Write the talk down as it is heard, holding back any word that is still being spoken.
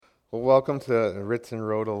Well, welcome to Ritson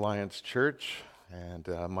Road Alliance Church, and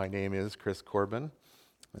my name is Chris Corbin,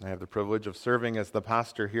 and I have the privilege of serving as the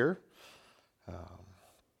pastor here.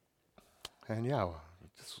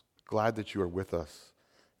 Just glad that you are with us.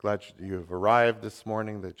 Glad you have arrived this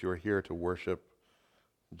morning, that you are here to worship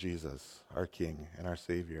Jesus, our King and our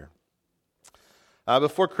Savior.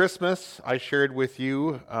 Before Christmas, I shared with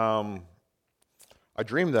you a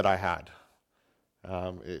dream that I had.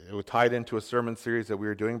 It was tied into a sermon series that we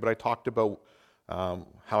were doing, but I talked about how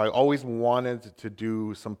I always wanted to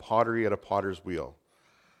do some pottery at a potter's wheel.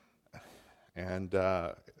 And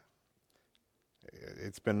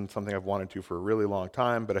it's been something I've wanted to for a really long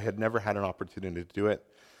time, but I had never had an opportunity to do it.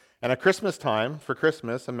 And at Christmas time, for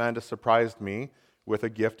Christmas, Amanda surprised me with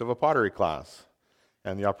a gift of a pottery class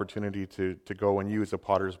and the opportunity to go and use a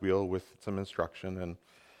potter's wheel with some instruction.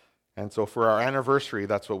 And so for our anniversary,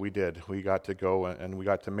 that's what we did. We got to go and we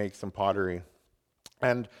got to make some pottery.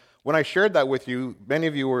 And when I shared that with you, many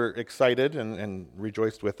of you were excited and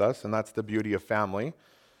rejoiced with us, and that's the beauty of family.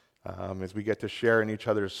 As we get to share in each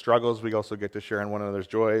other's struggles, we also get to share in one another's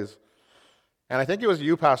joys. And I think it was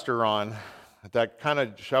you, Pastor Ron, that kind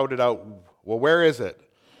of shouted out, well, where is it?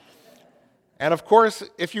 And of course,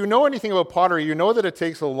 if you know anything about pottery, you know that it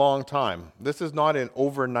takes a long time. This is not an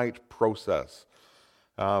overnight process.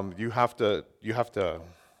 You have to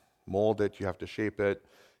mold it, you have to shape it,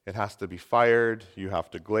 it has to be fired, you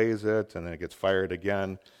have to glaze it, and then it gets fired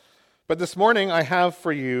again. But this morning I have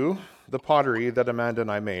for you the pottery that Amanda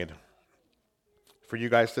and I made for you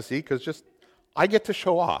guys to see, because I get to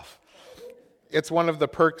show off. It's one of the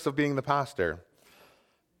perks of being the pastor.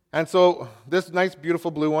 And so this nice,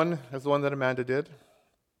 beautiful blue one is the one that Amanda did.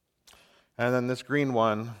 And then this green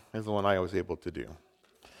one is the one I was able to do.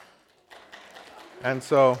 And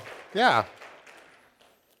so, yeah,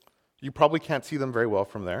 you probably can't see them very well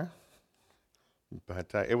from there,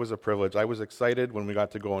 but it was a privilege. I was excited when we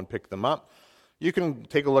got to go and pick them up. You can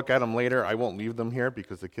take a look at them later. I won't leave them here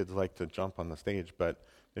because the kids like to jump on the stage, but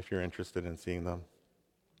if you're interested in seeing them.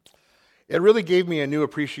 It really gave me a new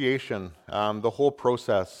appreciation, the whole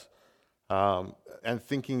process, and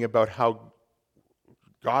thinking about how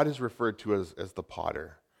God is referred to as the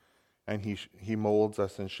potter, and he molds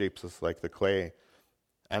us and shapes us like the clay.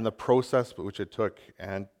 And the process which it took,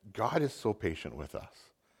 and God is so patient with us.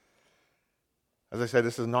 As I said,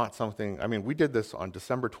 this is not something, we did this on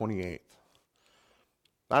December 28th.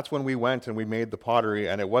 That's when we went and we made the pottery,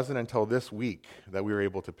 and it wasn't until this week that we were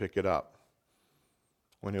able to pick it up,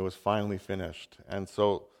 when it was finally finished. And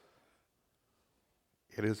so,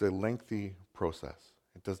 it is a lengthy process.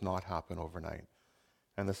 It does not happen overnight.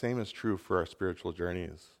 And the same is true for our spiritual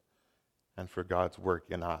journeys. And for God's work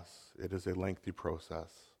in us, it is a lengthy process.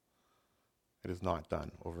 It is not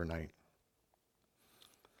done overnight.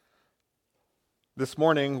 This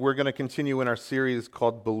morning, we're going to continue in our series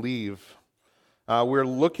called Believe. We're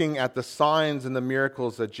looking at the signs and the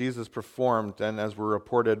miracles that Jesus performed, and as were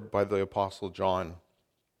reported by the Apostle John.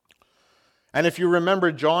 And if you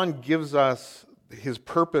remember, John gives us his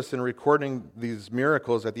purpose in recording these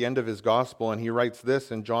miracles at the end of his gospel, and he writes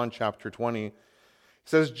this in John chapter 20. It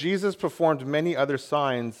says, Jesus performed many other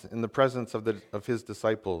signs in the presence of his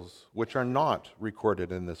disciples, which are not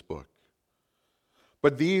recorded in this book.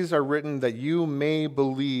 But these are written that you may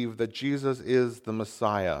believe that Jesus is the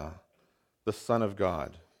Messiah, the Son of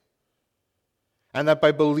God, and that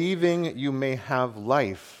by believing you may have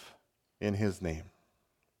life in his name.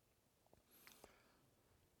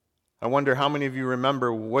 I wonder how many of you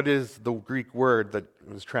remember what is the Greek word that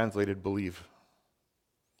was translated believe?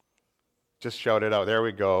 Just shout it out. There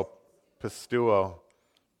we go. Pisteuo.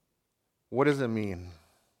 What does it mean?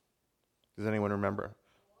 Does anyone remember?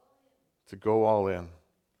 To go all in.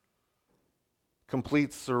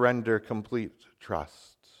 Complete surrender, complete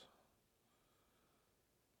trust.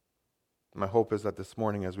 My hope is that this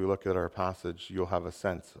morning, as we look at our passage, you'll have a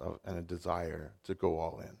sense of and a desire to go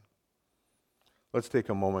all in. Let's take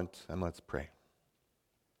a moment and let's pray.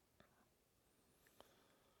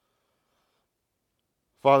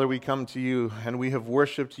 Father, we come to you and we have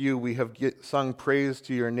worshiped you. We have sung praise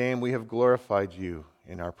to your name. We have glorified you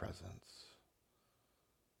in our presence.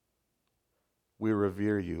 We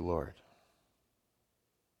revere you, Lord.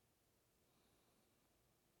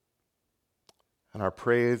 And our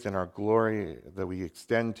praise and our glory that we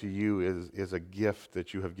extend to you is a gift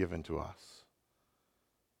that you have given to us.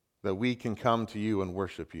 That we can come to you and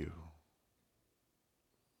worship you.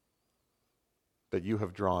 That you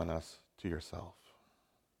have drawn us to yourself.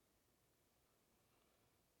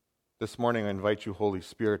 This morning I invite you, Holy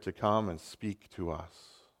Spirit, to come and speak to us.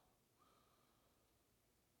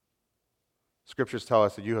 Scriptures tell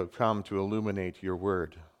us that you have come to illuminate your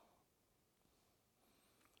word,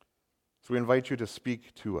 So we invite you to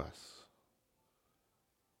speak to us,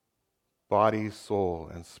 body, soul,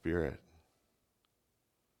 and spirit.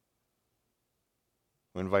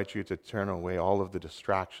 We invite you to turn away all of the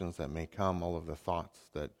distractions that may come, all of the thoughts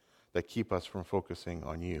that keep us from focusing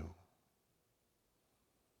on you.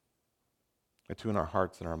 Attune our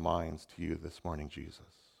hearts and our minds to you this morning, Jesus.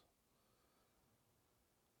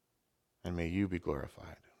 And may you be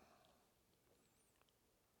glorified.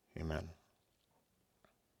 Amen.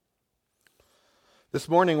 This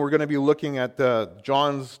morning we're going to be looking at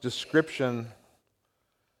John's description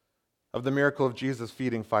of the miracle of Jesus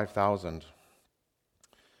feeding 5,000.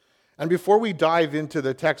 And before we dive into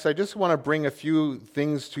the text, I just want to bring a few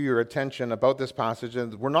things to your attention about this passage,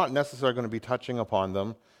 and we're not necessarily going to be touching upon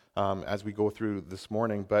them as we go through this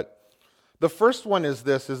morning. But the first one is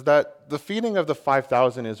that the feeding of the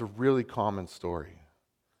 5,000 is a really common story.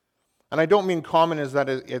 And I don't mean common as that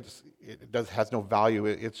it has no value.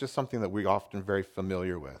 It's just something that we're often very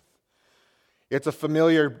familiar with. It's a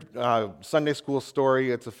familiar Sunday school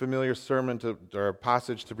story. It's a familiar sermon or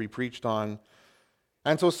passage to be preached on.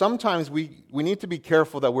 And so sometimes we need to be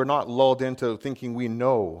careful that we're not lulled into thinking we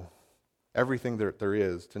know everything there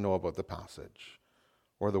is to know about the passage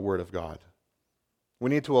or the Word of God. We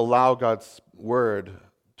need to allow God's Word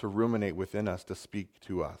to ruminate within us, to speak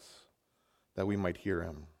to us, that we might hear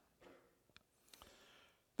Him.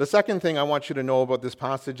 The second thing I want you to know about this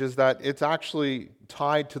passage is that it's actually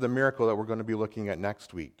tied to the miracle that we're going to be looking at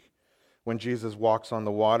next week, when Jesus walks on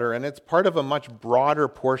the water, and it's part of a much broader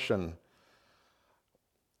portion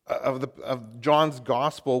of John's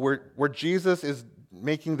gospel where Jesus is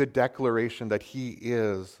making the declaration that he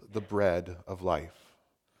is the bread of life.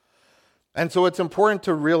 And so it's important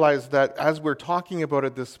to realize that as we're talking about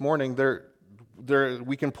it this morning,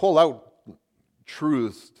 we can pull out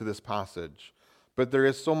truths to this passage, but there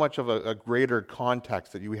is so much of a greater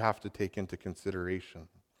context that you have to take into consideration.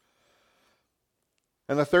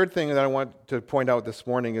 And the third thing that I want to point out this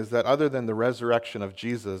morning is that other than the resurrection of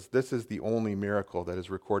Jesus, this is the only miracle that is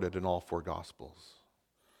recorded in all four Gospels.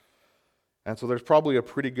 And so there's probably a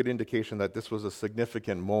pretty good indication that this was a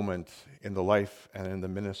significant moment in the life and in the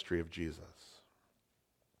ministry of Jesus.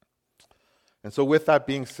 And so with that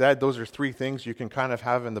being said, those are three things you can kind of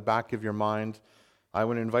have in the back of your mind. I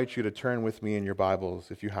would invite you to turn with me in your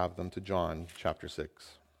Bibles, if you have them, to John chapter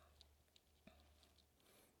 6.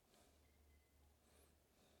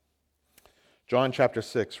 John chapter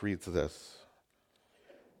 6 reads this.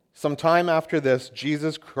 Some time after this,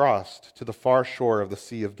 Jesus crossed to the far shore of the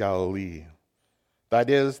Sea of Galilee, that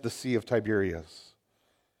is, the Sea of Tiberias.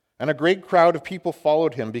 And a great crowd of people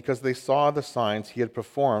followed him because they saw the signs he had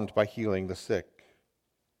performed by healing the sick.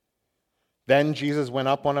 Then Jesus went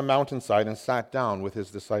up on a mountainside and sat down with his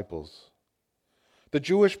disciples. The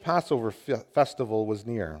Jewish Passover festival was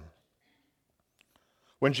near.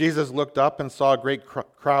 When Jesus looked up and saw a great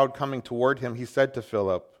crowd coming toward him, he said to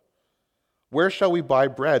Philip, "Where shall we buy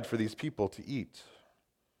bread for these people to eat?"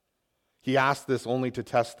 He asked this only to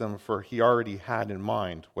test them, for he already had in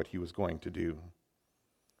mind what he was going to do.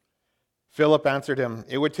 Philip answered him,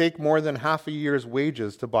 "It would take more than half a year's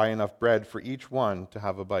wages to buy enough bread for each one to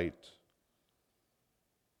have a bite."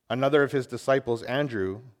 Another of his disciples,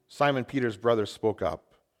 Andrew, Simon Peter's brother, spoke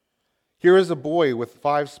up. "Here is a boy with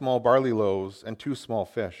 5 small barley loaves and 2 small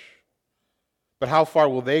fish. But how far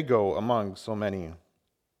will they go among so many?"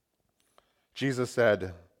 Jesus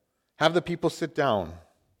said, "Have the people sit down."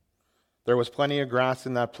 There was plenty of grass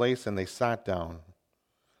in that place, and they sat down.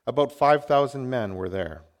 About 5,000 men were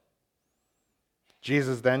there.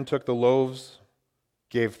 Jesus then took the loaves,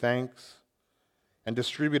 gave thanks, and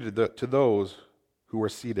distributed to those who were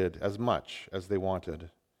seated as much as they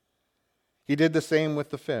wanted. He did the same with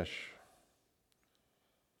the fish.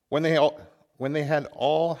 When they had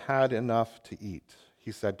all had enough to eat,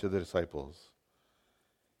 he said to the disciples,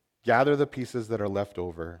 "Gather the pieces that are left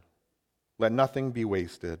over. Let nothing be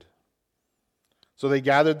wasted." So they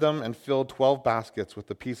gathered them and filled 12 baskets with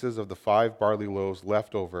the pieces of the 5 barley loaves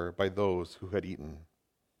left over by those who had eaten.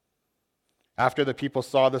 After the people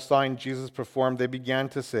saw the sign Jesus performed, they began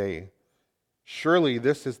to say, "Surely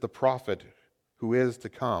this is the prophet who is to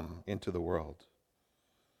come into the world."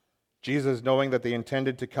 Jesus, knowing that they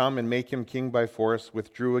intended to come and make him king by force,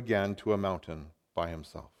 withdrew again to a mountain by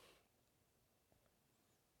himself.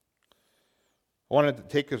 I wanted to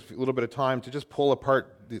take a little bit of time to just pull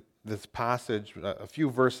apart this passage, a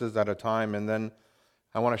few verses at a time, and then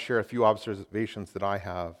I want to share a few observations that I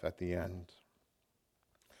have at the end.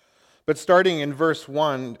 But starting in verse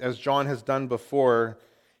 1, as John has done before,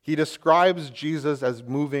 he describes Jesus as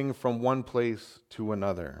moving from one place to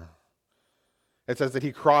another. It says that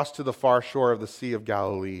he crossed to the far shore of the Sea of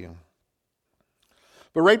Galilee.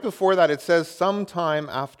 But right before that, it says, sometime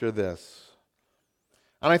after this.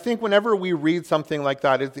 And I think whenever we read something like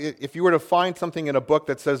that, if you were to find something in a book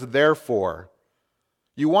that says, therefore,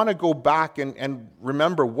 you want to go back and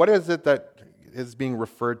remember what is it that is being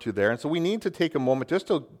referred to there. And so we need to take a moment just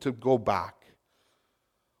to go back.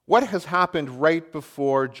 What has happened right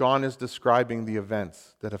before John is describing the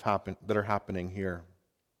events that are happening here?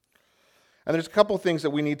 And there's a couple things that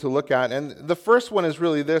we need to look at. And the first one is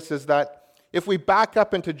really this, is that if we back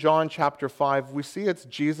up into John chapter 5, we see it's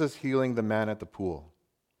Jesus healing the man at the pool.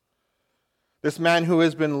 This man who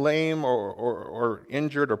has been lame or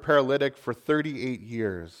injured or paralytic for 38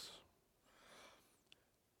 years.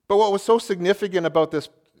 But what was so significant about this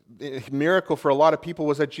miracle for a lot of people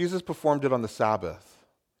was that Jesus performed it on the Sabbath.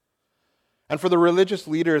 And for the religious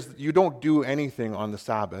leaders, you don't do anything on the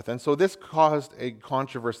Sabbath. And so this caused a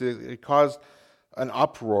controversy. It caused an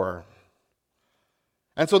uproar.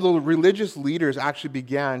 And so the religious leaders actually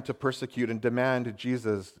began to persecute and demand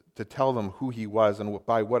Jesus to tell them who he was and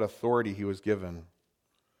by what authority he was given.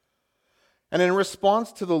 And in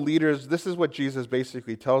response to the leaders, this is what Jesus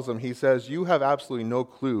basically tells them. He says, you have absolutely no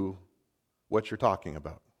clue what you're talking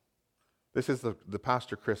about. This is the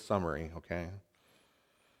Pastor Chris summary, okay?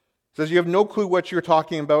 It says, you have no clue what you're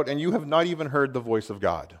talking about, and you have not even heard the voice of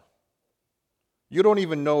God. You don't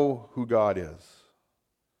even know who God is.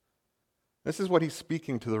 This is what he's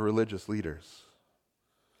speaking to the religious leaders.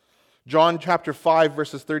 John chapter 5,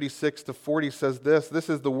 verses 36 to 40 says this. This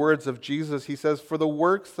is the words of Jesus. He says, for the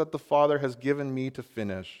works that the Father has given me to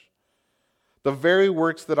finish, the very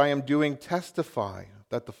works that I am doing testify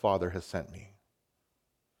that the Father has sent me.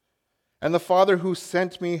 And the Father who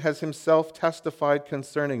sent me has himself testified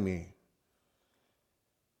concerning me.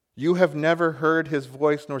 You have never heard his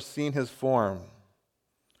voice nor seen his form,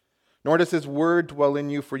 nor does his word dwell in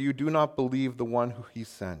you, for you do not believe the one who he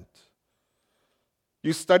sent.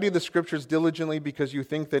 You study the scriptures diligently because you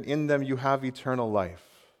think that in them you have eternal life.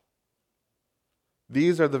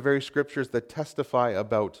 These are the very scriptures that testify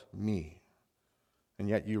about me, and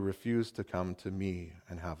yet you refuse to come to me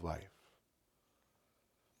and have life.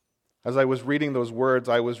 As I was reading those words,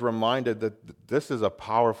 I was reminded that this is a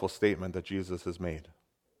powerful statement that Jesus has made.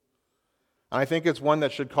 And I think it's one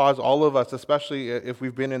that should cause all of us, especially if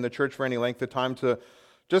we've been in the church for any length of time, to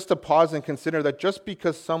pause and consider that just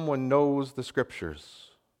because someone knows the scriptures,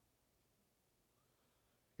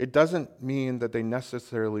 it doesn't mean that they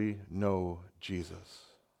necessarily know Jesus.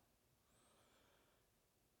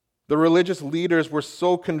 The religious leaders were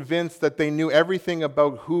so convinced that they knew everything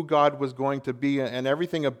about who God was going to be and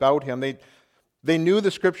everything about him. They knew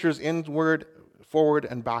the scriptures inward, forward,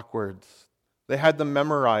 and backwards. They had them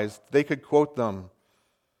memorized. They could quote them.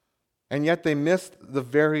 And yet they missed the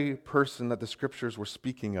very person that the scriptures were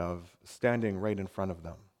speaking of standing right in front of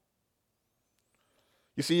them.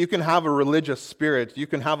 You see, you can have a religious spirit, you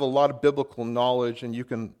can have a lot of biblical knowledge, and you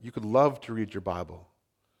could love to read your Bible.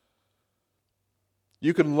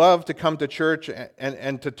 You can love to come to church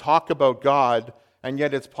and to talk about God, and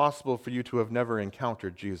yet it's possible for you to have never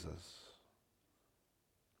encountered Jesus.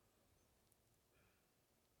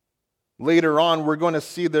 Later on, we're going to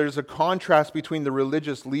see there's a contrast between the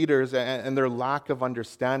religious leaders and their lack of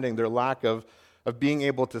understanding, their lack of being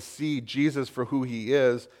able to see Jesus for who he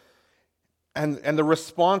is, and the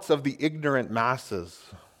response of the ignorant masses.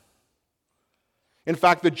 In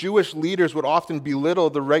fact, the Jewish leaders would often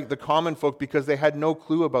belittle the common folk because they had no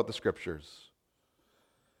clue about the scriptures.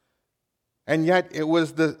 And yet it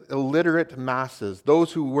was the illiterate masses,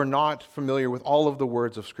 those who were not familiar with all of the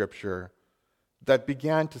words of Scripture, that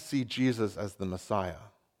began to see Jesus as the Messiah.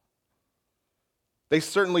 They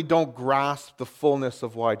certainly don't grasp the fullness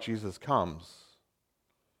of why Jesus comes,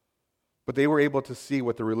 but they were able to see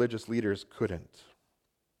what the religious leaders couldn't.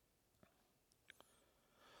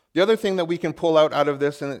 The other thing that we can pull out of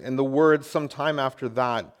this, and the words sometime after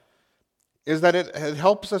that, is that it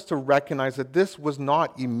helps us to recognize that this was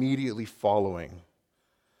not immediately following.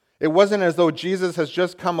 It wasn't as though Jesus has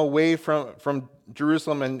just come away from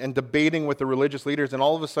Jerusalem and debating with the religious leaders, and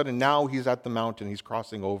all of a sudden now he's at the mountain, he's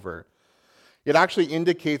crossing over. It actually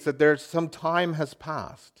indicates that there's some time has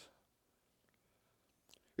passed.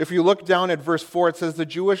 If you look down at verse 4, it says the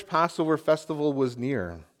Jewish Passover festival was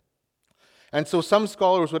near. And so some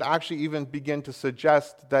scholars would actually even begin to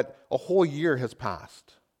suggest that a whole year has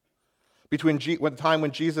passed between the time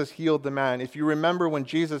when Jesus healed the man. If you remember when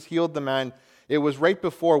Jesus healed the man, it was right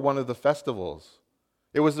before one of the festivals.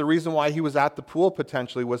 It was the reason why he was at the pool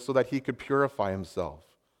potentially, was so that he could purify himself.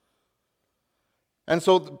 And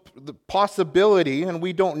so the possibility, and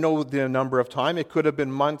we don't know the number of time, it could have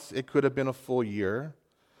been months, it could have been a full year,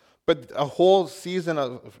 But a whole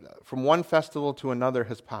season from one festival to another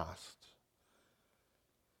has passed.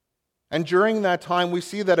 And during that time, we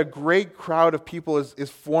see that a great crowd of people is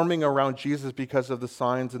forming around Jesus because of the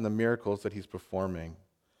signs and the miracles that he's performing.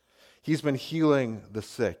 He's been healing the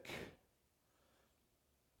sick.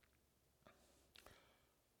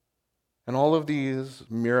 And all of these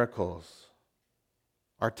miracles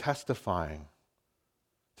are testifying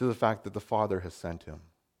to the fact that the Father has sent him.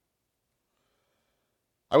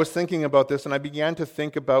 I was thinking about this, and I began to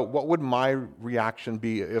think about what would my reaction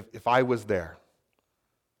be if I was there.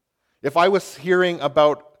 If I was hearing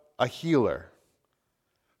about a healer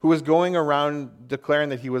who was going around declaring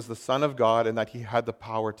that he was the Son of God and that he had the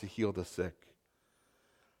power to heal the sick,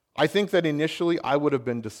 I think that initially I would have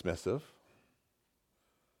been dismissive.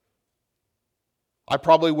 I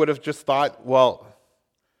probably would have just thought, well,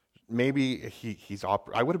 maybe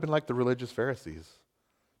I would have been like the religious Pharisees.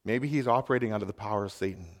 Maybe he's operating under the power of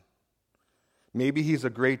Satan. Maybe he's a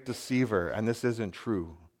great deceiver and this isn't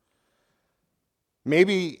true.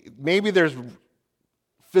 Maybe there's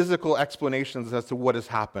physical explanations as to what has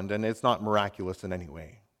happened and it's not miraculous in any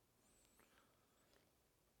way.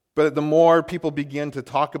 But the more people begin to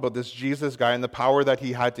talk about this Jesus guy and the power that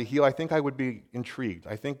he had to heal, I think I would be intrigued.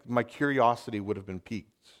 I think my curiosity would have been piqued.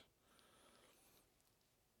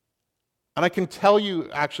 And I can tell you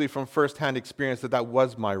actually from firsthand experience that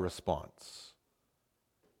was my response.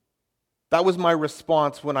 That was my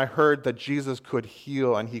response when I heard that Jesus could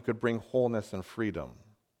heal and he could bring wholeness and freedom.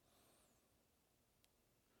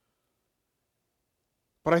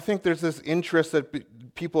 But I think there's this interest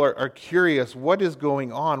that people are curious. What is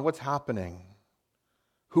going on? What's happening?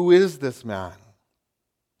 Who is this man?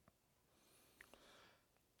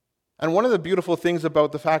 And one of the beautiful things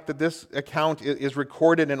about the fact that this account is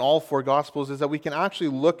recorded in all four Gospels is that we can actually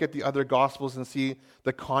look at the other Gospels and see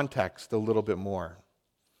the context a little bit more.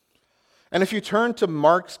 And if you turn to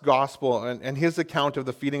Mark's Gospel and his account of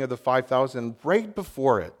the feeding of the 5,000, right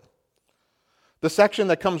before it, the section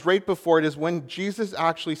that comes right before it is when Jesus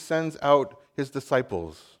actually sends out his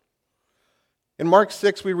disciples. In Mark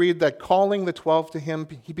 6, we read that calling the 12 to him,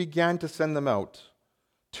 he began to send them out,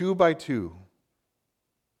 2 by 2.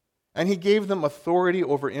 And he gave them authority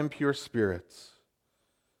over impure spirits.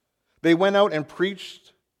 They went out and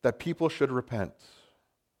preached that people should repent.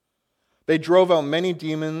 They drove out many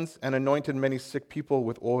demons and anointed many sick people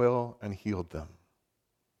with oil and healed them.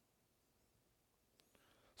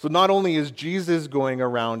 So not only is Jesus going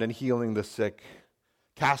around and healing the sick,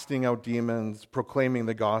 casting out demons, proclaiming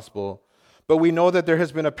the gospel, but we know that there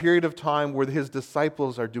has been a period of time where his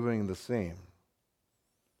disciples are doing the same.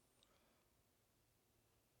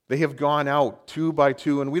 They have gone out 2 by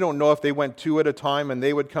 2, and we don't know if they went 2 at a time and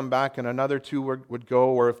they would come back and another 2 would go,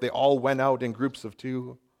 or if they all went out in groups of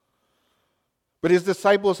 2. But his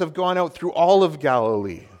disciples have gone out through all of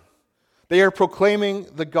Galilee. They are proclaiming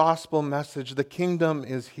the gospel message. The kingdom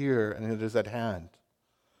is here and it is at hand.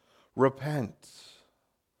 Repent.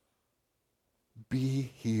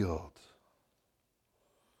 Be healed.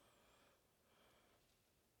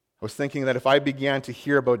 I was thinking that if I began to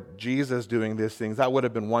hear about Jesus doing these things, that would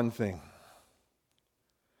have been one thing.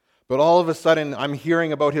 But all of a sudden, I'm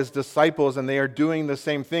hearing about his disciples and they are doing the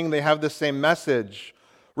same thing. They have the same message.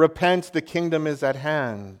 Repent, the kingdom is at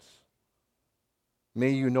hand.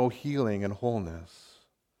 May you know healing and wholeness.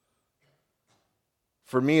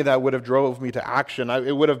 For me, that would have drove me to action.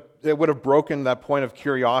 It would have broken that point of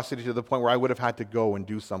curiosity to the point where I would have had to go and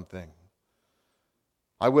do something.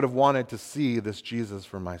 I would have wanted to see this Jesus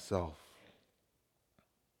for myself.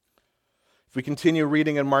 If we continue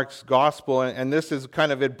reading in Mark's gospel, and this is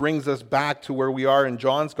it brings us back to where we are in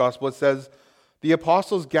John's gospel, it says, the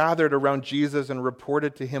apostles gathered around Jesus and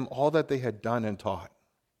reported to him all that they had done and taught.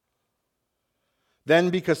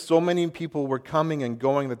 Then, because so many people were coming and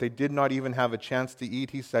going that they did not even have a chance to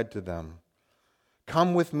eat, he said to them,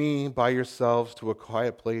 come with me by yourselves to a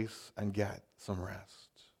quiet place and get some rest.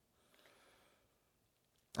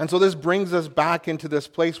 And so this brings us back into this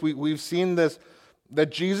place. We've seen this,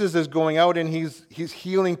 that Jesus is going out and he's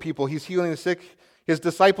healing people. He's healing the sick. His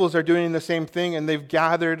disciples are doing the same thing, and they've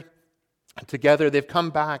gathered together. They've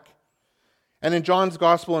come back. And in John's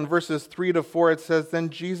gospel, in verses 3 to 4, it says, then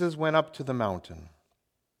Jesus went up to the mountain,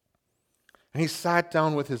 and he sat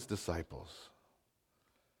down with his disciples.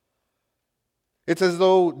 It's as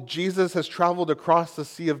though Jesus has traveled across the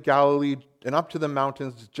Sea of Galilee and up to the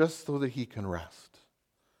mountains just so that he can rest.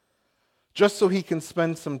 Just so he can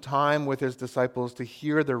spend some time with his disciples to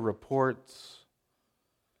hear their reports.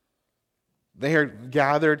 They are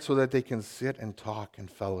gathered so that they can sit and talk and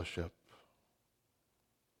fellowship.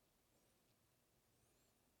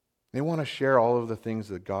 They want to share all of the things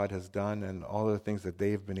that God has done and all of the things that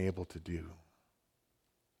they've been able to do.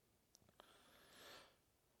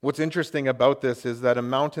 What's interesting about this is that a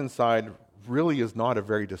mountainside really is not a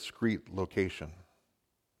very discreet location.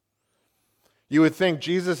 You would think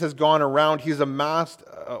Jesus has gone around, he's amassed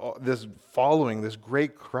this following, this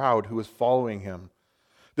great crowd who is following him.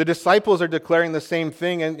 The disciples are declaring the same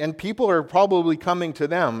thing, and people are probably coming to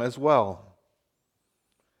them as well.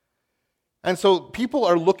 And so people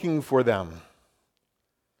are looking for them.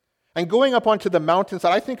 And going up onto the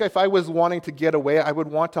mountainside, I think if I was wanting to get away, I would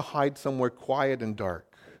want to hide somewhere quiet and dark.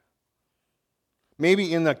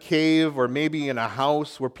 Maybe in a cave or maybe in a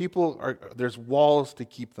house where there's walls to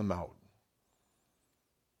keep them out.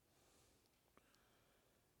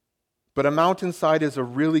 But a mountainside is a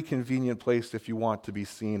really convenient place if you want to be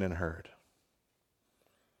seen and heard.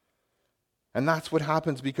 And that's what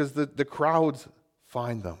happens because the crowds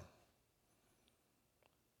find them.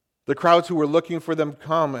 The crowds who were looking for them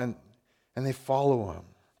come and they follow him.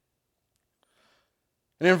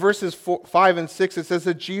 And in verses 5 and 6, it says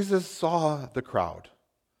that Jesus saw the crowd.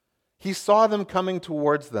 He saw them coming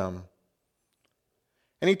towards them.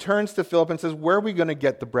 And he turns to Philip and says, "Where are we going to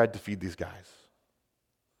get the bread to feed these guys?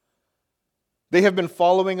 They have been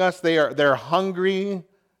following us. They're hungry.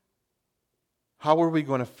 How are we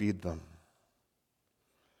going to feed them?"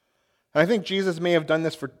 And I think Jesus may have done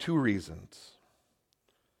this for two reasons.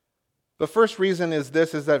 The first reason is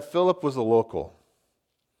that Philip was a local.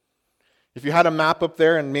 If you had a map up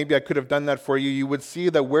there, and maybe I could have done that for you, you would see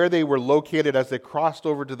that where they were located as they crossed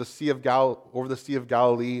over to the Sea of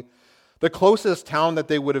Galilee, the closest town that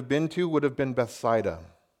they would have been to would have been Bethsaida.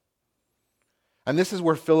 And this is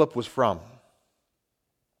where Philip was from.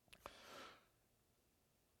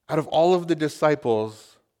 Out of all of the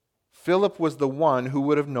disciples, Philip was the one who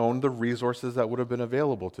would have known the resources that would have been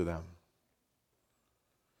available to them.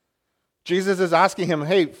 Jesus is asking him,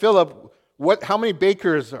 "Hey, Philip, how many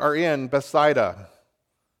bakers are in Bethsaida?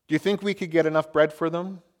 Do you think we could get enough bread for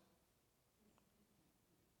them?"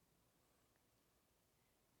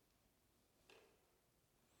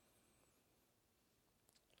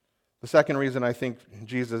 The second reason I think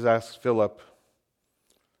Jesus asked Philip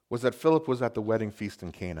was that Philip was at the wedding feast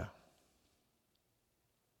in Cana.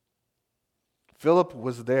 Philip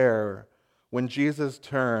was there when Jesus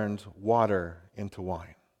turned water into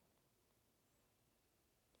wine.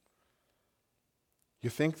 You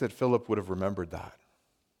think that Philip would have remembered that?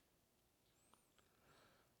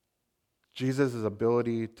 Jesus'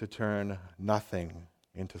 ability to turn nothing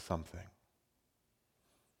into something.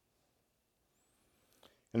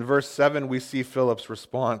 In verse 7, we see Philip's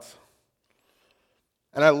response.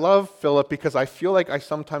 And I love Philip because I feel like I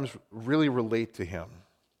sometimes really relate to him.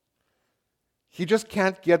 He just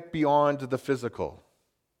can't get beyond the physical.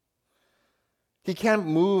 He can't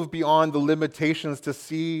move beyond the limitations to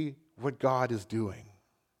see what God is doing.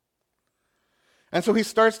 And so he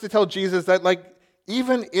starts to tell Jesus that,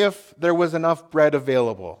 even if there was enough bread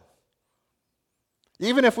available,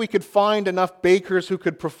 even if we could find enough bakers who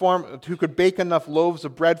could bake enough loaves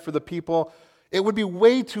of bread for the people, it would be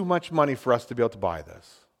way too much money for us to be able to buy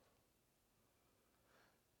this.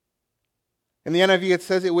 In the NIV, it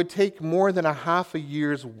says it would take more than a half a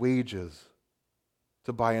year's wages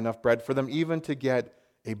to buy enough bread for them, even to get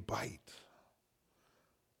a bite.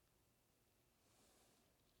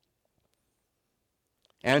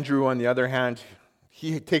 Andrew, on the other hand,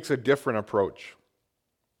 he takes a different approach.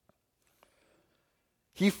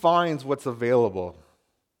 He finds what's available.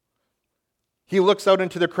 He looks out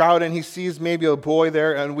into the crowd and he sees maybe a boy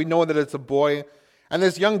there, and we know that it's a boy. And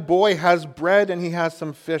this young boy has bread and he has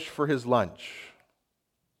some fish for his lunch.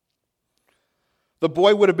 The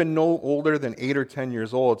boy would have been no older than 8 or 10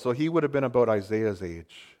 years old, so he would have been about Isaiah's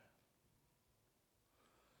age.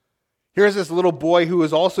 Here's this little boy who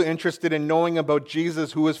is also interested in knowing about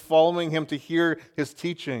Jesus, who is following him to hear his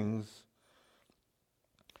teachings.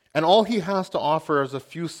 And all he has to offer is a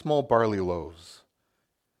few small barley loaves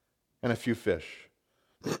and a few fish.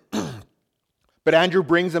 But Andrew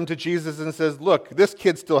brings him to Jesus and says, "Look, this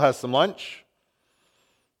kid still has some lunch.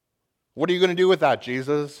 What are you going to do with that,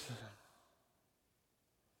 Jesus?"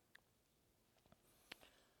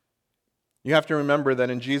 You have to remember that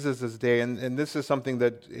in Jesus' day, and this is something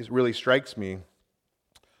that really strikes me,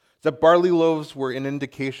 that barley loaves were an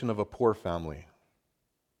indication of a poor family.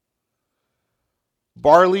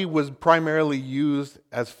 Barley was primarily used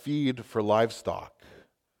as feed for livestock.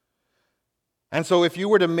 And so if you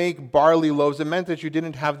were to make barley loaves, it meant that you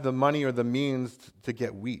didn't have the money or the means to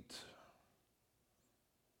get wheat.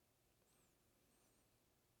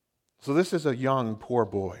 So this is a young, poor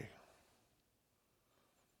boy.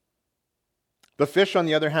 The fish, on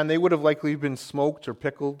the other hand, they would have likely been smoked or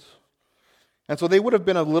pickled. And so they would have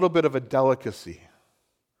been a little bit of a delicacy.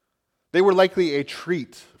 They were likely a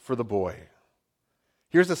treat for the boy.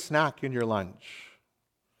 Here's a snack in your lunch.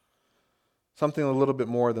 Something a little bit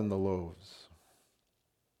more than the loaves.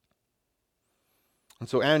 And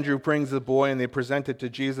so Andrew brings the boy and they present it to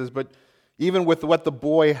Jesus, but even with what the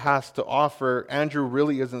boy has to offer, Andrew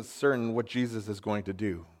really isn't certain what Jesus is going to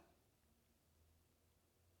do.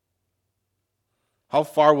 How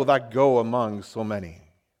far will that go among so many?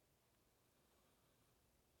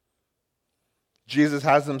 Jesus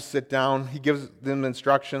has them sit down. He gives them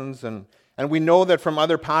instructions, and we know that from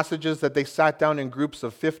other passages that they sat down in groups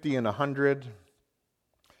of 50 and 100.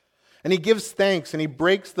 And he gives thanks, and he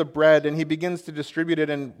breaks the bread, and he begins to distribute it.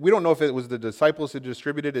 And we don't know if it was the disciples who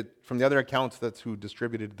distributed it. From the other accounts, that's who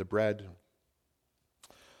distributed the bread.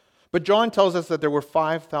 But John tells us that there were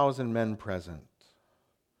 5,000 men present.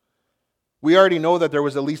 We already know that there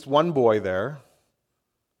was at least one boy there.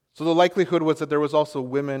 So the likelihood was that there was also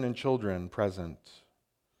women and children present.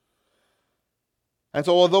 And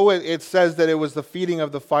so although it says that it was the feeding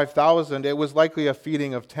of the 5,000, it was likely a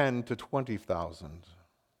feeding of 10 to 20,000.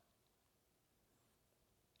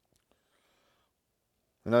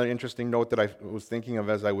 Another interesting note that I was thinking of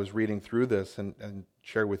as I was reading through this and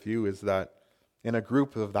share with you is that in a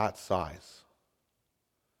group of that size,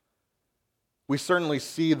 we certainly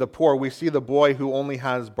see the poor. We see the boy who only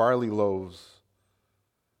has barley loaves.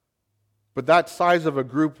 But that size of a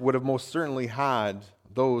group would have most certainly had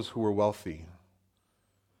those who were wealthy,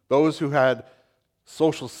 those who had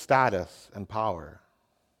social status and power.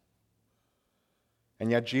 And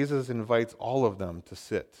yet Jesus invites all of them to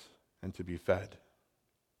sit and to be fed.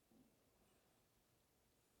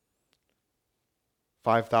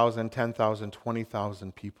 5,000, 10,000,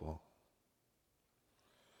 20,000 people.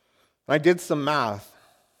 And I did some math,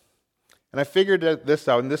 and I figured this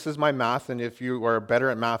out, and this is my math, and if you are better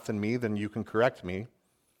at math than me, then you can correct me.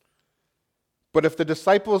 But if the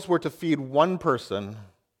disciples were to feed one person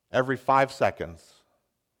every 5 seconds,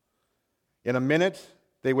 in a minute,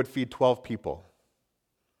 they would feed 12 people.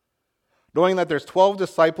 Knowing that there's 12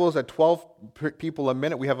 disciples at 12 people a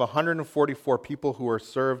minute, we have 144 people who are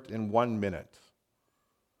served in 1 minute.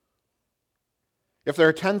 If there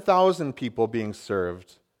are 10,000 people being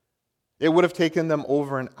served, it would have taken them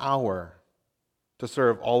over an hour to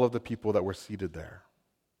serve all of the people that were seated there.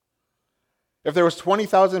 If there was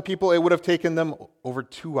 20,000 people, it would have taken them over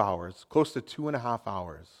 2 hours, close to 2.5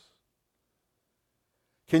 hours.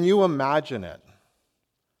 Can you imagine it?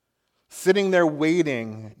 Sitting there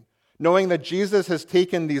waiting, knowing that Jesus has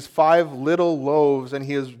taken these 5 little loaves and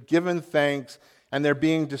he has given thanks and they're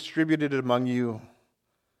being distributed among you.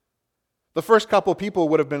 The first couple people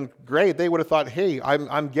would have been great. They would have thought, hey,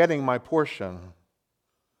 I'm getting my portion.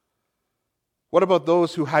 What about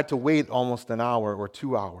those who had to wait almost an hour or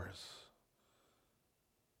 2 hours?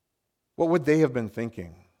 What would they have been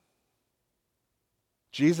thinking?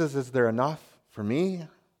 Jesus, is there enough for me?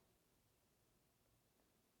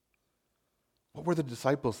 What were the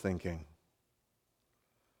disciples thinking?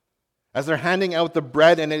 As they're handing out the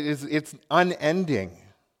bread and it's unending.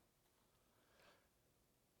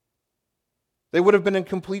 They would have been in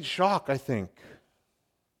complete shock, I think.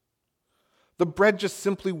 The bread just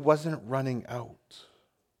simply wasn't running out.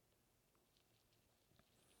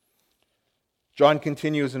 John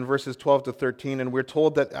continues in verses 12 to 13, and we're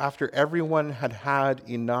told that after everyone had had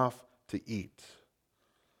enough to eat,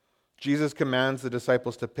 Jesus commands the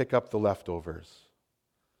disciples to pick up the leftovers.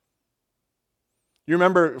 You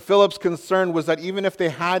remember, Philip's concern was that even if they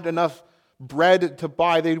had enough bread to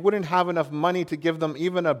buy, they wouldn't have enough money to give them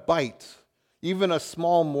even a bite, even a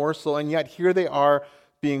small morsel, and yet here they are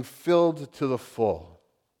being filled to the full,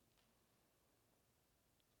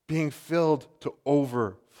 being filled to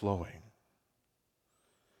overflowing.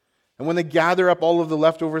 And when they gather up all of the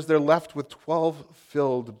leftovers, they're left with 12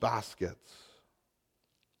 filled baskets.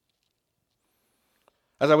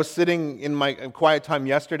 As I was sitting in my quiet time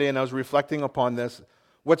yesterday and I was reflecting upon this,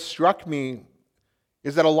 what struck me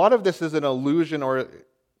is that a lot of this is an allusion or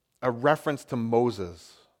a reference to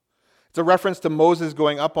Moses. It's a reference to Moses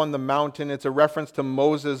going up on the mountain. It's a reference to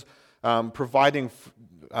Moses providing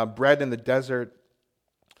bread in the desert.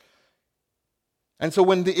 And so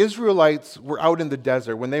when the Israelites were out in the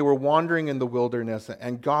desert, when they were wandering in the wilderness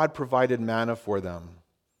and God provided manna for them,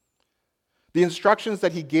 the instructions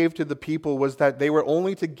that he gave to the people was that they were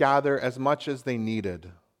only to gather as much as they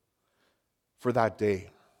needed for that day.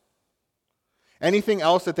 Anything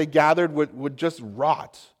else that they gathered would just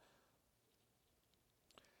rot.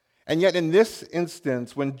 And yet in this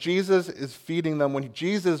instance, when Jesus is feeding them, when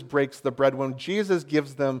Jesus breaks the bread, when Jesus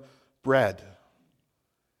gives them bread,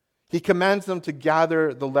 He commands them to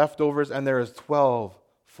gather the leftovers, and there is 12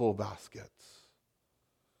 full baskets.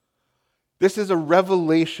 This is a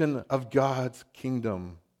revelation of God's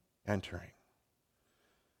kingdom entering.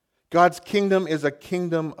 God's kingdom is a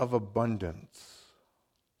kingdom of abundance.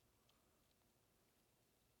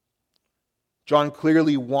 John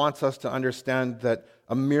clearly wants us to understand that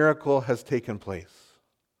a miracle has taken place.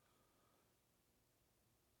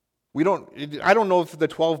 I don't know if the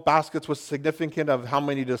 12 baskets was significant of how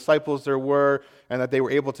many disciples there were and that they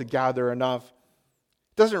were able to gather enough.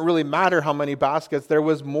 It doesn't really matter how many baskets. There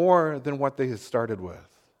was more than what they had started with.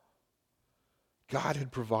 God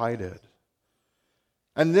had provided.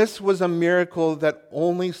 And this was a miracle that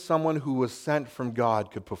only someone who was sent from God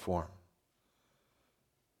could perform.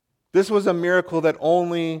 This was a miracle that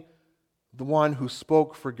only the one who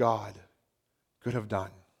spoke for God could have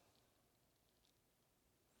done.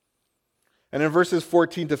 And in verses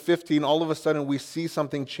 14 to 15, all of a sudden we see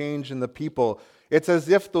something change in the people. It's as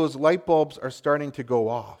if those light bulbs are starting to go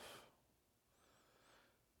off.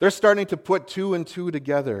 They're starting to put two and two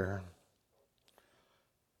together.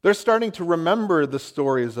 They're starting to remember the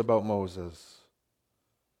stories about Moses.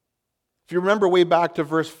 If you remember way back to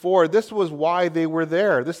verse 4, this was why they were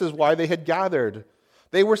there. This is why they had gathered.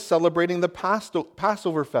 They were celebrating the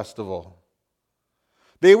Passover festival.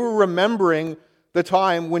 They were remembering the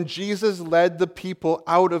time when Jesus led the people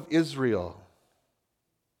out of Israel,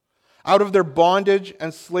 out of their bondage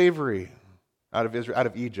and slavery, out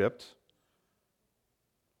of Egypt.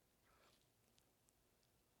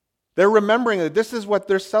 They're remembering that this is what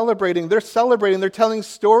they're celebrating. They're telling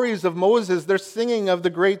stories of Moses. They're singing of the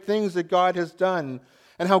great things that God has done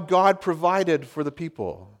and how God provided for the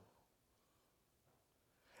people.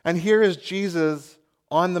 And here is Jesus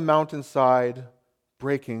on the mountainside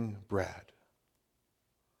breaking bread.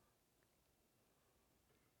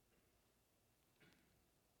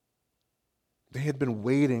 They had been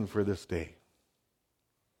waiting for this day.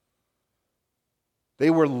 They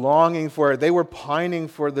were longing for it. They were pining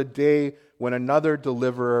for the day when another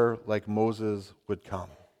deliverer like Moses would come.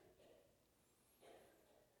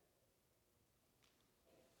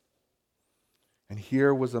 And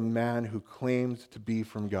here was a man who claimed to be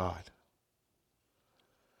from God,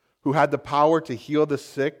 who had the power to heal the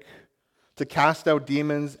sick, to cast out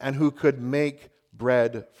demons, and who could make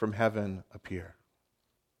bread from heaven appear.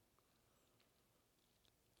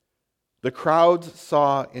 The crowds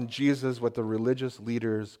saw in Jesus what the religious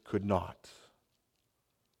leaders could not.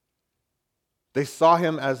 They saw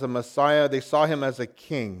him as a Messiah. They saw him as a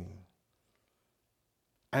king.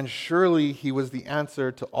 And surely he was the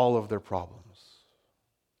answer to all of their problems.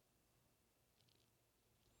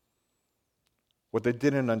 What they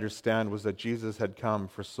didn't understand was that Jesus had come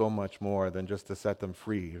for so much more than just to set them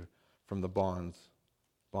free from the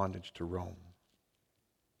bondage to Rome.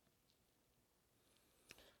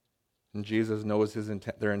 And Jesus knows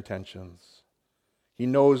their intentions. He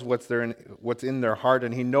knows what's in their heart,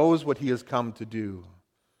 and he knows what he has come to do.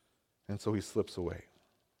 And so he slips away.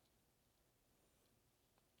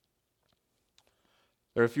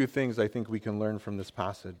 There are a few things I think we can learn from this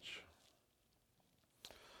passage.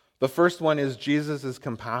 The first one is Jesus'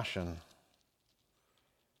 compassion.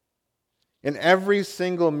 In every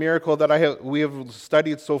single miracle that we have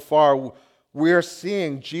studied so far, we are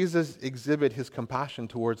seeing Jesus exhibit his compassion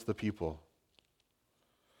towards the people.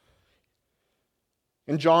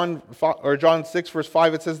 In John 6, verse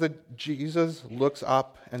 5, it says that Jesus looks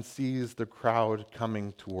up and sees the crowd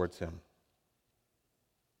coming towards him.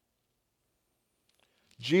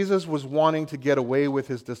 Jesus was wanting to get away with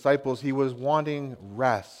his disciples. He was wanting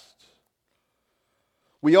rest.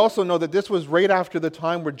 We also know that this was right after the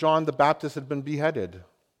time where John the Baptist had been beheaded.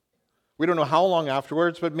 We don't know how long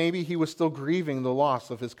afterwards, but maybe he was still grieving the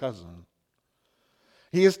loss of his cousin.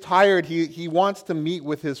 He is tired. He wants to meet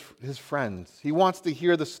with his friends. He wants to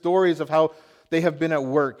hear the stories of how they have been at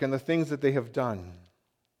work and the things that they have done.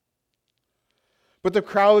 But the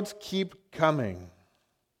crowds keep coming.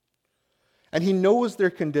 And he knows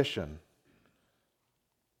their condition.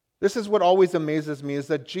 This is what always amazes me, is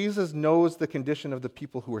that Jesus knows the condition of the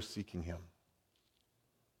people who are seeking him.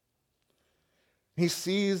 He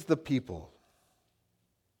sees the people.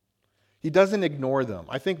 He doesn't ignore them.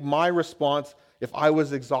 I think my response, if I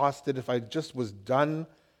was exhausted, if I just was done, and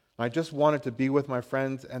I just wanted to be with my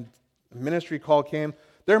friends, and a ministry call came,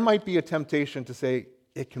 there might be a temptation to say,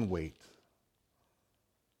 it can wait.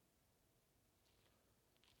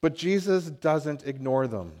 But Jesus doesn't ignore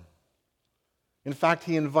them. In fact,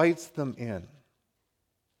 he invites them in.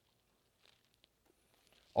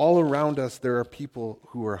 All around us, there are people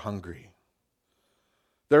who are hungry.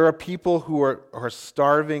 There are people who are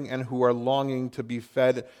starving and who are longing to be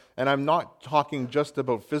fed. And I'm not talking just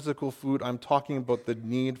about physical food. I'm talking about the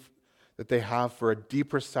need that they have for a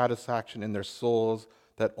deeper satisfaction in their souls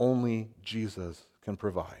that only Jesus can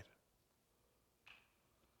provide.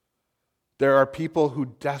 There are people who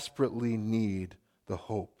desperately need the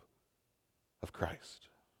hope of Christ,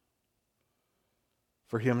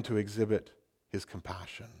 for him to exhibit his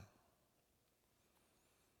compassion.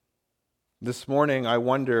 This morning, I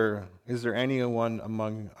wonder, is there anyone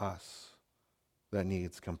among us that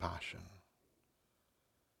needs compassion?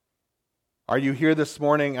 Are you here this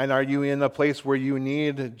morning and are you in a place where you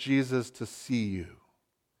need Jesus to see you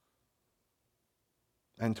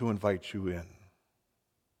and to invite you in?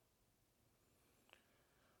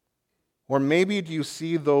 Or maybe do you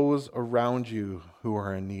see those around you who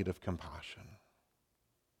are in need of compassion?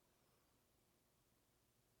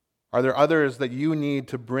 Are there others that you need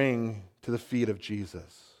to bring to the feet of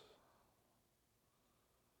Jesus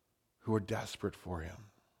who are desperate for him?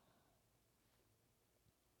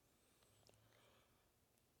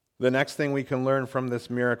 The next thing we can learn from this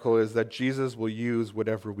miracle is that Jesus will use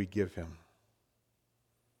whatever we give him.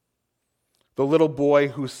 The little boy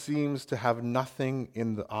who seems to have nothing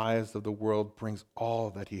in the eyes of the world brings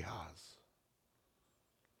all that he has.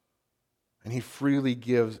 And he freely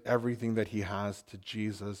gives everything that he has to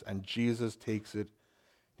Jesus, and Jesus takes it,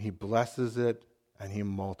 he blesses it, and he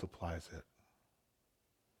multiplies it.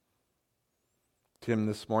 Tim,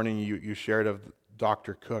 this morning you shared of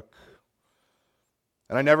Dr. Cook.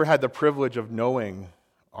 And I never had the privilege of knowing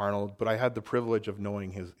Arnold, but I had the privilege of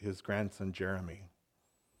knowing his grandson, Jeremy.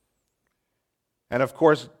 And of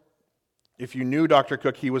course, if you knew Dr.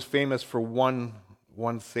 Cook, he was famous for one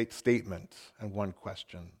statement and one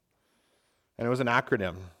question. And it was an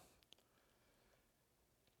acronym.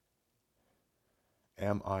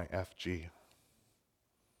 MIFG.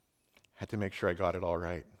 Had to make sure I got it all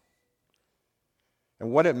right.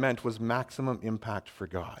 And what it meant was maximum impact for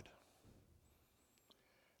God.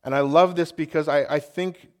 And I love this because I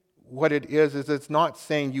think what it is it's not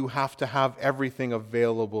saying you have to have everything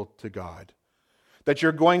available to God. That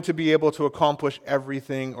you're going to be able to accomplish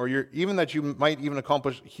everything, or even that you might even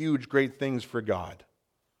accomplish huge, great things for God.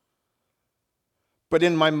 But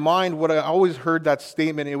in my mind, what I always heard that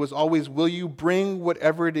statement, it was always, will you bring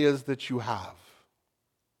whatever it is that you have?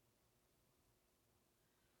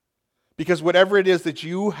 Because whatever it is that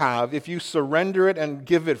you have, if you surrender it and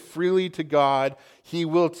give it freely to God, he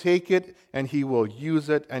will take it and he will use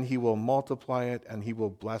it and he will multiply it and he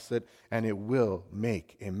will bless it and it will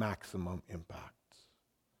make a maximum impact.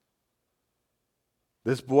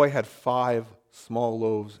 This boy had 5 small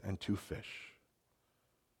loaves and 2 fish.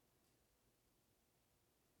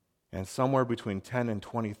 And somewhere between 10 and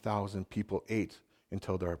 20,000 people ate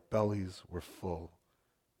until their bellies were full.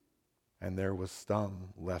 And there was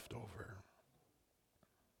some left over.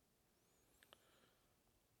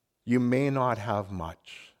 You may not have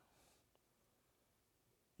much.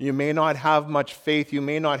 You may not have much faith. You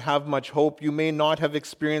may not have much hope. You may not have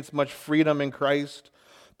experienced much freedom in Christ.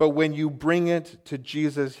 But when you bring it to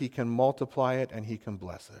Jesus, he can multiply it and he can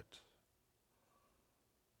bless it.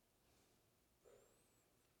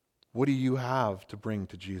 What do you have to bring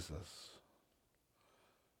to Jesus?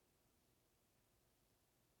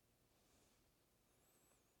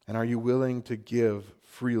 And are you willing to give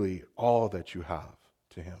freely all that you have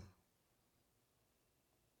to him?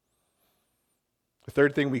 The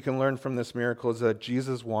third thing we can learn from this miracle is that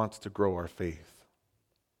Jesus wants to grow our faith.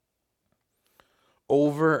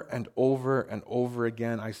 Over and over and over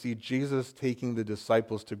again, I see Jesus taking the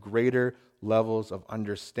disciples to greater levels of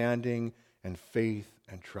understanding and faith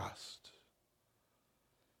and trust.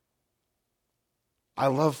 I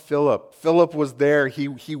love Philip. Philip was there.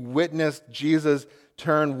 He witnessed Jesus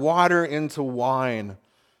turn water into wine.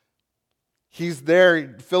 He's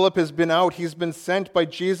there. Philip has been out. He's been sent by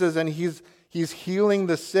Jesus, and he's healing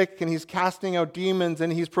the sick, and he's casting out demons,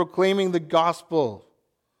 and he's proclaiming the gospel.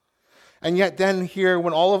 And yet then here,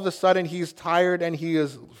 when all of a sudden he's tired and he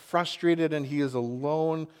is frustrated and he is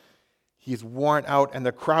alone, he's worn out, and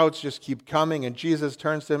the crowds just keep coming, and Jesus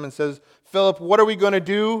turns to him and says, Philip, what are we going to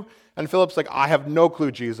do? And Philip's like, I have no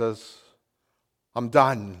clue, Jesus. I'm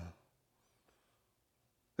done.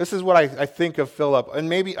 This is what I think of Philip. And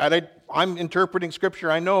maybe I'm interpreting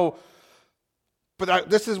Scripture, I know, but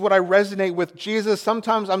this is what I resonate with. Jesus,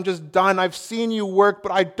 sometimes I'm just done. I've seen you work,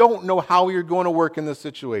 but I don't know how you're going to work in this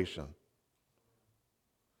situation.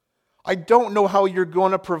 I don't know how you're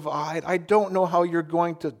going to provide. I don't know how you're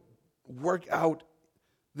going to work out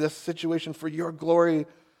this situation for your glory.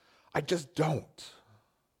 I just don't.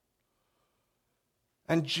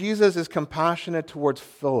 And Jesus is compassionate towards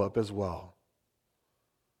Philip as well.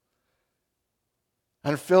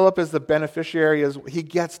 And Philip is the beneficiary as he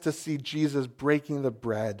gets to see Jesus breaking the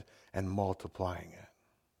bread and multiplying it.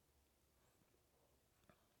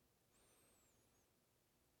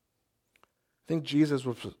 I think Jesus,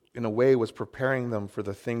 in a way, was preparing them for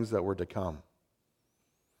the things that were to come.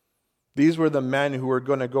 These were the men who were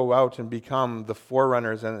going to go out and become the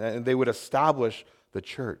forerunners, and they would establish the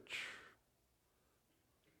church.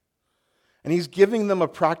 And he's giving them a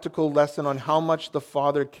practical lesson on how much the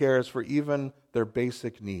Father cares for even their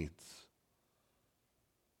basic needs.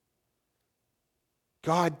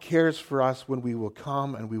 God cares for us when we will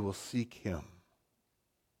come and we will seek him.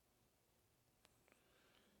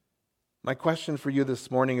 My question for you this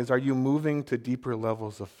morning is, are you moving to deeper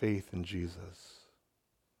levels of faith in Jesus?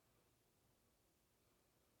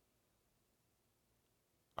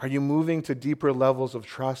 Are you moving to deeper levels of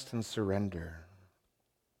trust and surrender?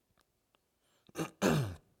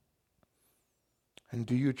 And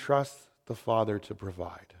do you trust the Father to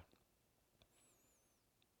provide?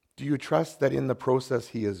 Do you trust that in the process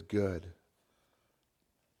he is good?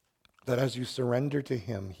 That as you surrender to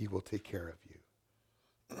him, he will take care of you?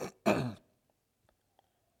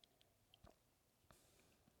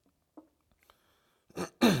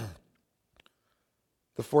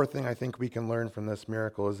 The fourth thing I think we can learn from this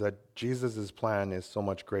miracle is that Jesus' plan is so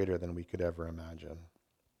much greater than we could ever imagine.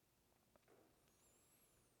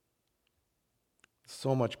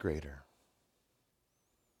 So much greater.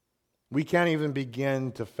 We can't even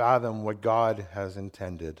begin to fathom what God has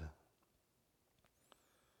intended.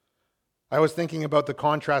 I was thinking about the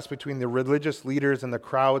contrast between the religious leaders and the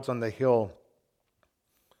crowds on the hill.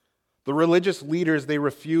 The religious leaders, they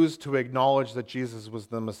refused to acknowledge that Jesus was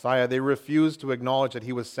the Messiah. They refused to acknowledge that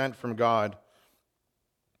he was sent from God.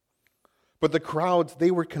 But the crowds, they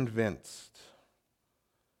were convinced.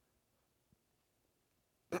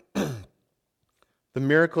 The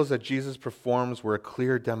miracles that Jesus performs were a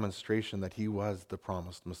clear demonstration that he was the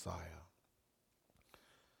promised Messiah.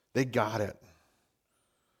 They got it.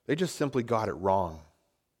 They just simply got it wrong.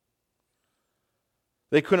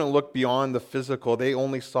 They couldn't look beyond the physical. They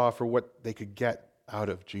only saw for what they could get out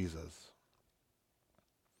of Jesus.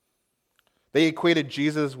 They equated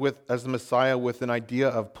Jesus as the Messiah with an idea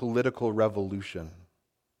of political revolution.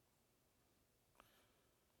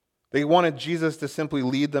 They wanted Jesus to simply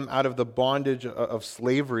lead them out of the bondage of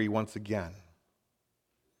slavery once again.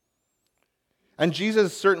 And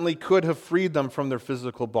Jesus certainly could have freed them from their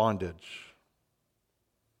physical bondage.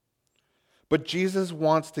 But Jesus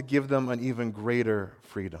wants to give them an even greater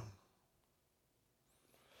freedom.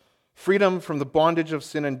 Freedom from the bondage of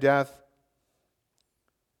sin and death.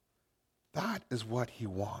 That is what he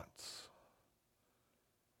wants.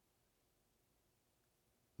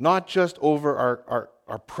 Not just over our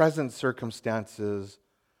present circumstances,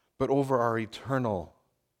 but over our eternal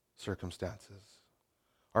circumstances,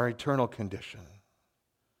 our eternal condition.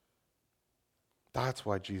 That's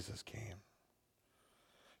why Jesus came.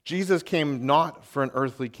 Jesus came not for an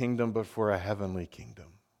earthly kingdom, but for a heavenly kingdom.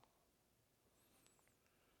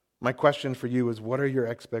 My question for you is, what are your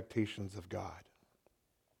expectations of God?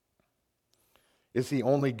 Is he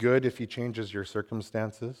only good if he changes your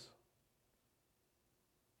circumstances?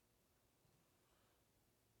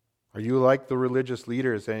 Are you like the religious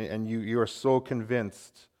leaders and you are so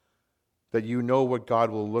convinced that you know what God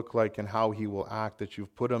will look like and how he will act that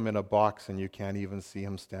you've put him in a box and you can't even see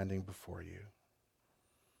him standing before you?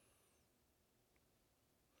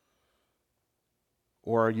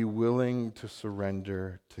 Or are you willing to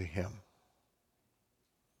surrender to him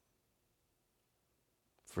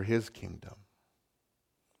for his kingdom,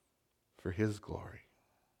 for his glory?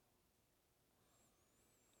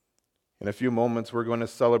 In a few moments, we're going to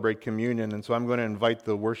celebrate communion, and so I'm going to invite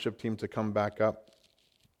the worship team to come back up.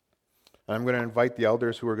 And I'm going to invite the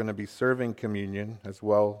elders who are going to be serving communion as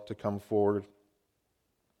well to come forward.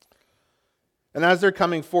 And as they're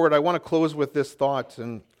coming forward, I want to close with this thought.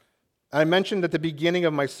 And I mentioned at the beginning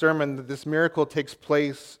of my sermon that this miracle takes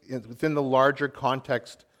place within the larger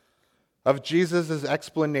context of Jesus'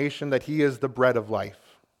 explanation that he is the bread of life.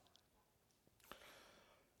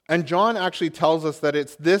 And John actually tells us that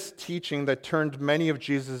it's this teaching that turned many of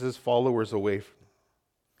Jesus' followers away from him.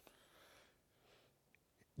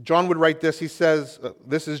 John would write this. He says,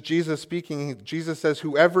 this is Jesus speaking. Jesus says,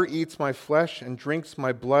 "Whoever eats my flesh and drinks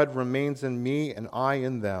my blood remains in me and I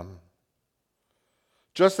in them.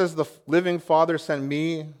 Just as the living Father sent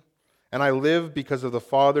me, and I live because of the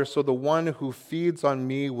Father, so the one who feeds on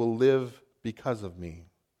me will live because of me.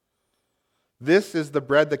 This is the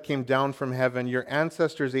bread that came down from heaven. Your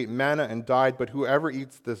ancestors ate manna and died, but whoever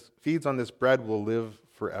feeds on this bread will live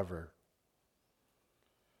forever."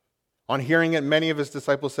 On hearing it, many of his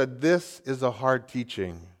disciples said, "This is a hard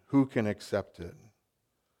teaching. Who can accept it?"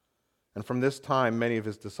 And from this time, many of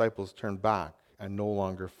his disciples turned back and no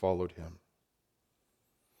longer followed him.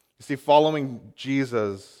 You see, following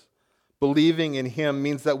Jesus, believing in him,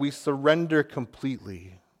 means that we surrender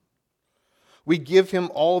completely. We give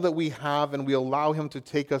him all that we have, and we allow him to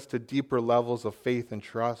take us to deeper levels of faith and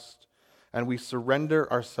trust, and we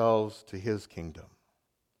surrender ourselves to his kingdom.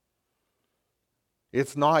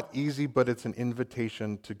 It's not easy, but it's an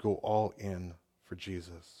invitation to go all in for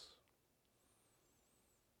Jesus.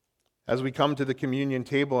 As we come to the communion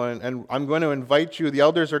table, and I'm going to invite you, the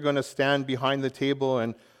elders are going to stand behind the table,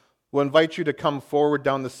 and we'll invite you to come forward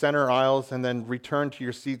down the center aisles and then return to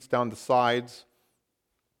your seats down the sides.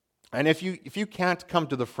 And if you can't come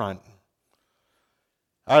to the front,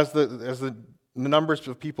 as the numbers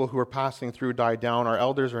of people who are passing through die down, our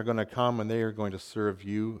elders are going to come and they are going to serve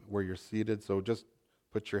you where you're seated. So just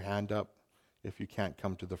put your hand up if you can't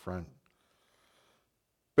come to the front.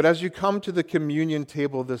 But as you come to the communion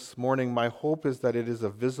table this morning, my hope is that it is a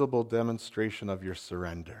visible demonstration of your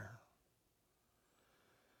surrender,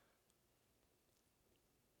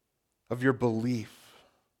 of your belief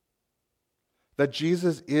that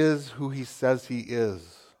Jesus is who he says he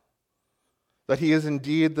is, that he is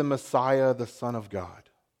indeed the Messiah, the Son of God.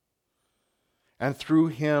 And through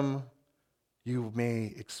him, you may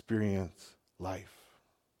experience life.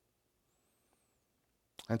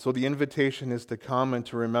 And so the invitation is to come and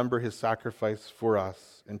to remember his sacrifice for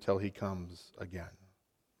us until he comes again.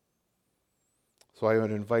 So I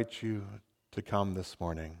would invite you to come this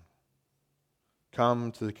morning.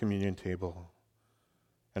 Come to the communion table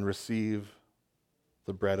and receive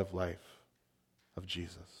the bread of life of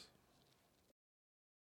Jesus.